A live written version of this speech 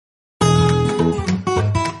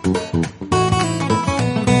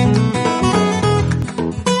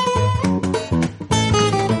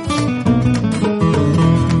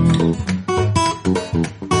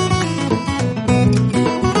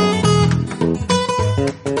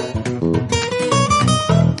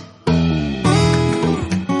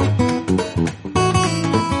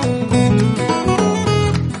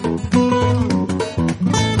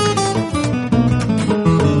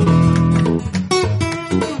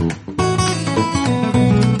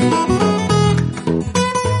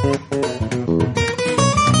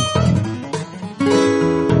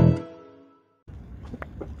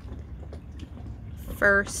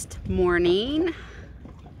first morning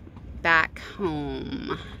back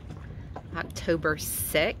home, October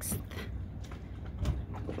 6th.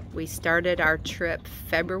 We started our trip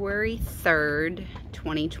February 3rd,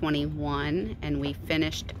 2021, and we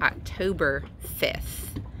finished October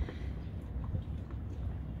 5th.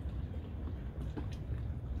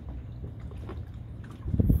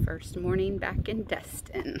 First morning back in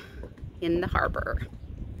Destin, in the harbor.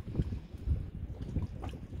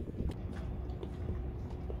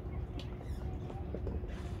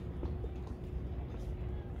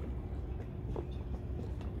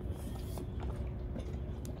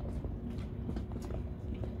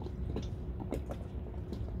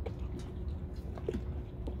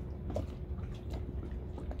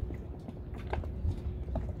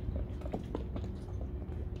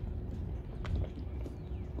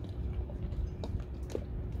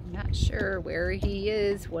 Not sure where he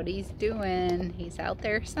is, what he's doing. He's out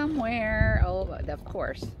there somewhere. Oh, of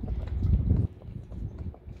course.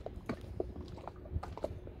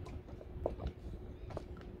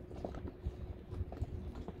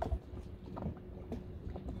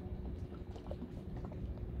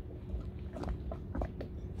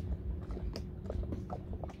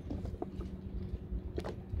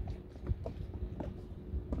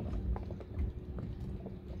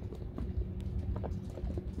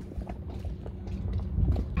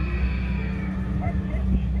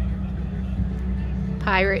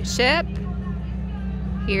 Pirate ship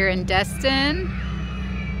here in Destin.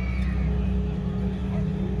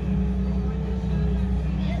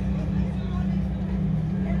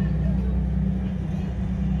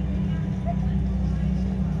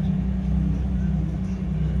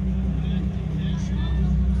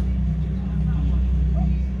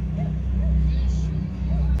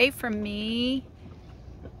 Away from me.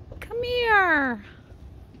 Come here.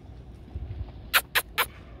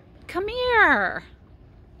 Come here.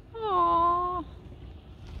 Aww.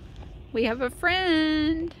 We have a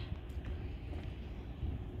friend.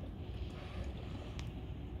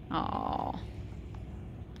 Aww.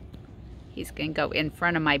 He's gonna go in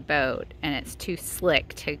front of my boat, and it's too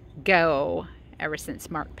slick to go ever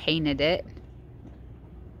since Mark painted it.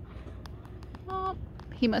 Oh,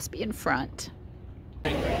 he must be in front.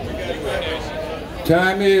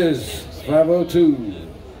 Time is 5:02.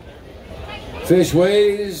 Fish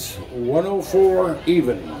weighs 104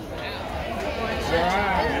 even.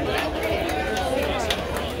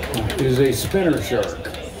 It is a spinner shark.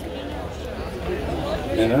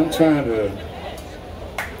 And I'm trying to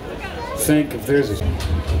think if there's a...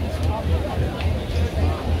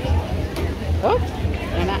 Oh,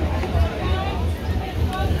 and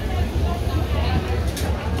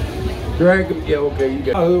Drag him. Yeah, okay, you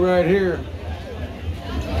got who right here.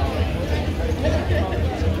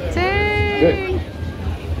 Good.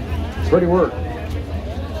 Pretty work.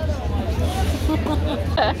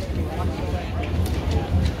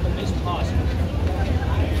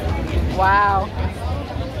 wow.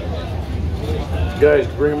 Guys,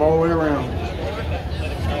 bring them all the way around.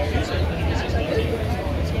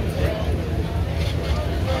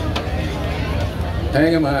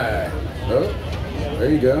 Hang them high. Oh, there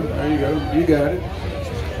you go. There you go. You got it.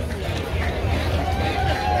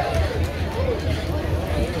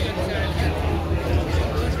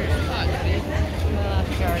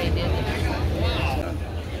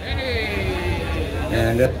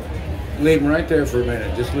 And leave them right there for a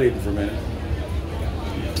minute. Just leave them for a minute.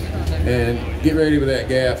 And get ready with that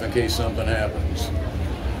gaff in case something happens.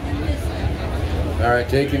 All right,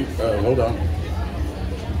 take him. Hold on.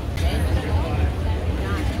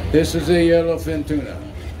 This is a yellowfin tuna.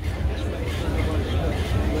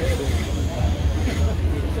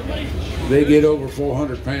 They get over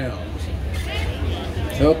 400 pounds.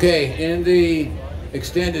 Okay, in the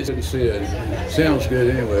extended said, sounds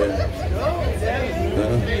good anyway.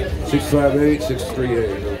 658,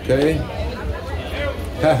 638, okay?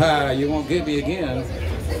 Haha, you won't get me again.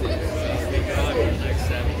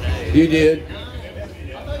 You did.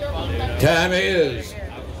 Time is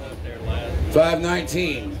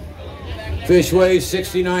 5:19. Fish weighs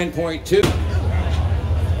 69.2.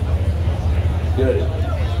 Good.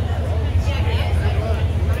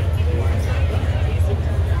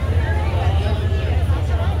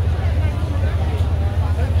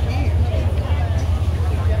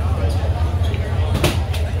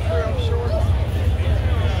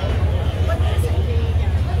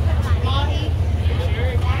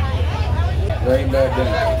 Rain back down.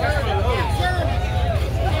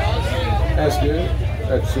 That's good.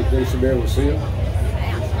 That's it. They should be able to see him.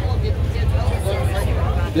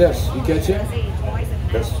 Yes, you catch him?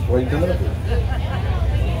 That's why you come up here.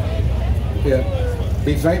 Yeah.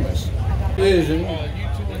 Be famous. Vision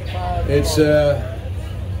It's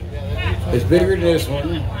bigger than this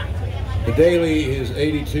one. The daily is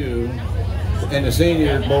 82, and the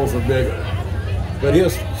senior both are bigger. But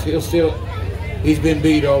he's been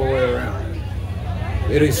beat all the way around.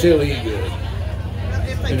 It'll still eat good.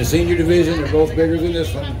 In the senior division, they're both bigger than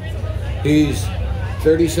this one. He's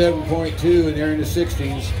 37.2, and they're in the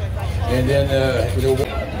 60s. And then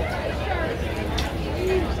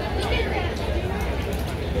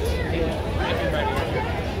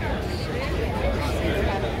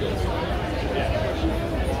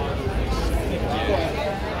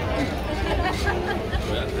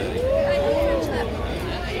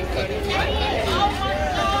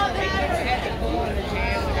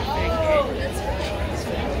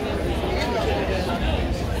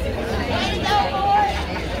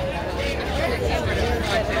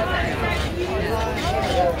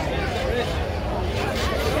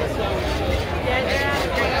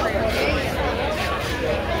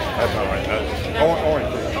That's not right.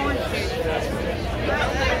 Orange.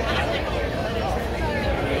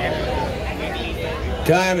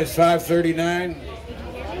 time is 5:39.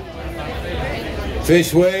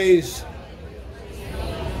 Fish weighs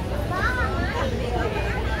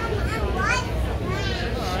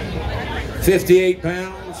 58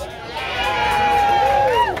 pounds.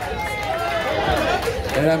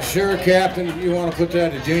 And I'm sure, Captain, you want to put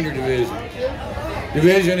that in junior division.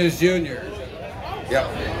 Division is junior. Yep.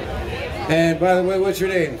 And by the way, what's your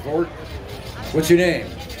name, Ford? What's your name?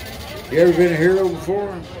 You ever been a hero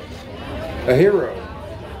before? A hero?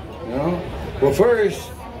 No? Well,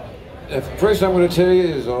 first I'm going to tell you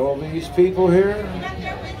is all these people here,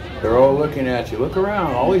 they're all looking at you. Look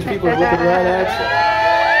around. All these people are looking right at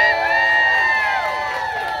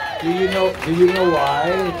you. Do you know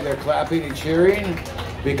why they're clapping and cheering?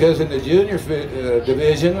 Because in the junior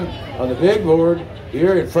division, on the big board,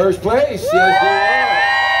 you're in first place. Yes, you are.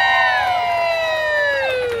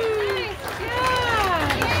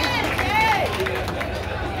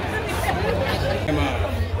 Come on.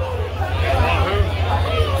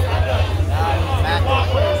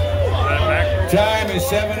 Time is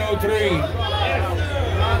 7:03.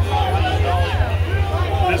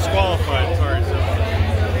 Disqualified, sorry.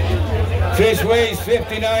 Fish weighs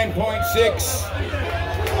 59.6.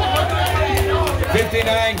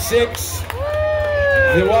 59.6.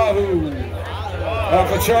 The Wahoo.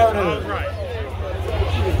 Off a charter.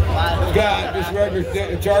 Scott, this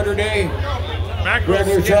regular charter day.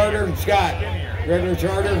 Regular charter. Scott. Regular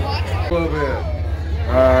charter. A little bit.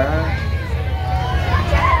 All right.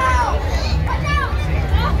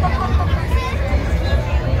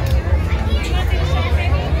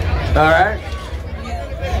 All right.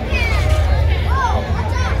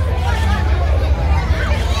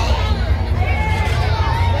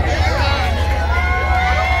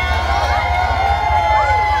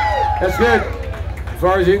 That's good, as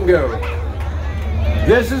far as you can go.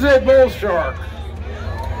 This is a bull shark.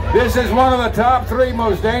 This is one of the top 3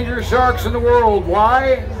 most dangerous sharks in the world.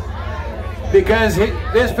 Why? Because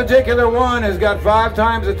this particular one has got 5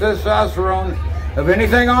 times the testosterone of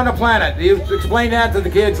anything on the planet. You explain that to the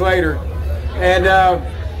kids later. And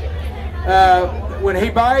when he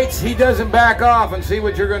bites, he doesn't back off and see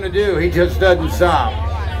what you're going to do. He just doesn't stop.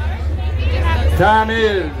 Time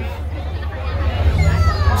is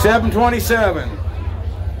 7:27.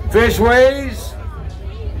 Fish weighs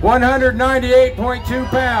 198.2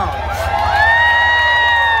 pounds.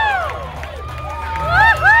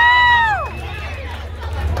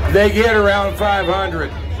 They get around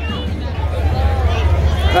 500.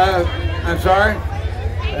 I'm sorry.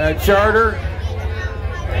 Charter.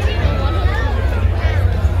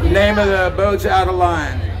 Name of the boat's out of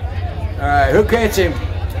line. All right, who catch him?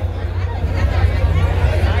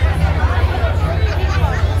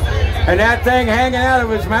 And that thing hanging out of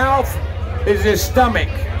his mouth is his stomach.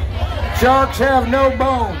 Sharks have no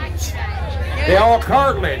bones. They all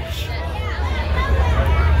cartilage.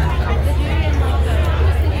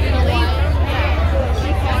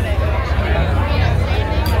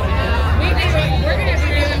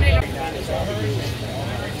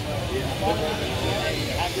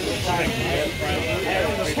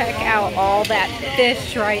 Check out all that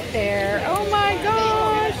fish right there. Oh my gosh.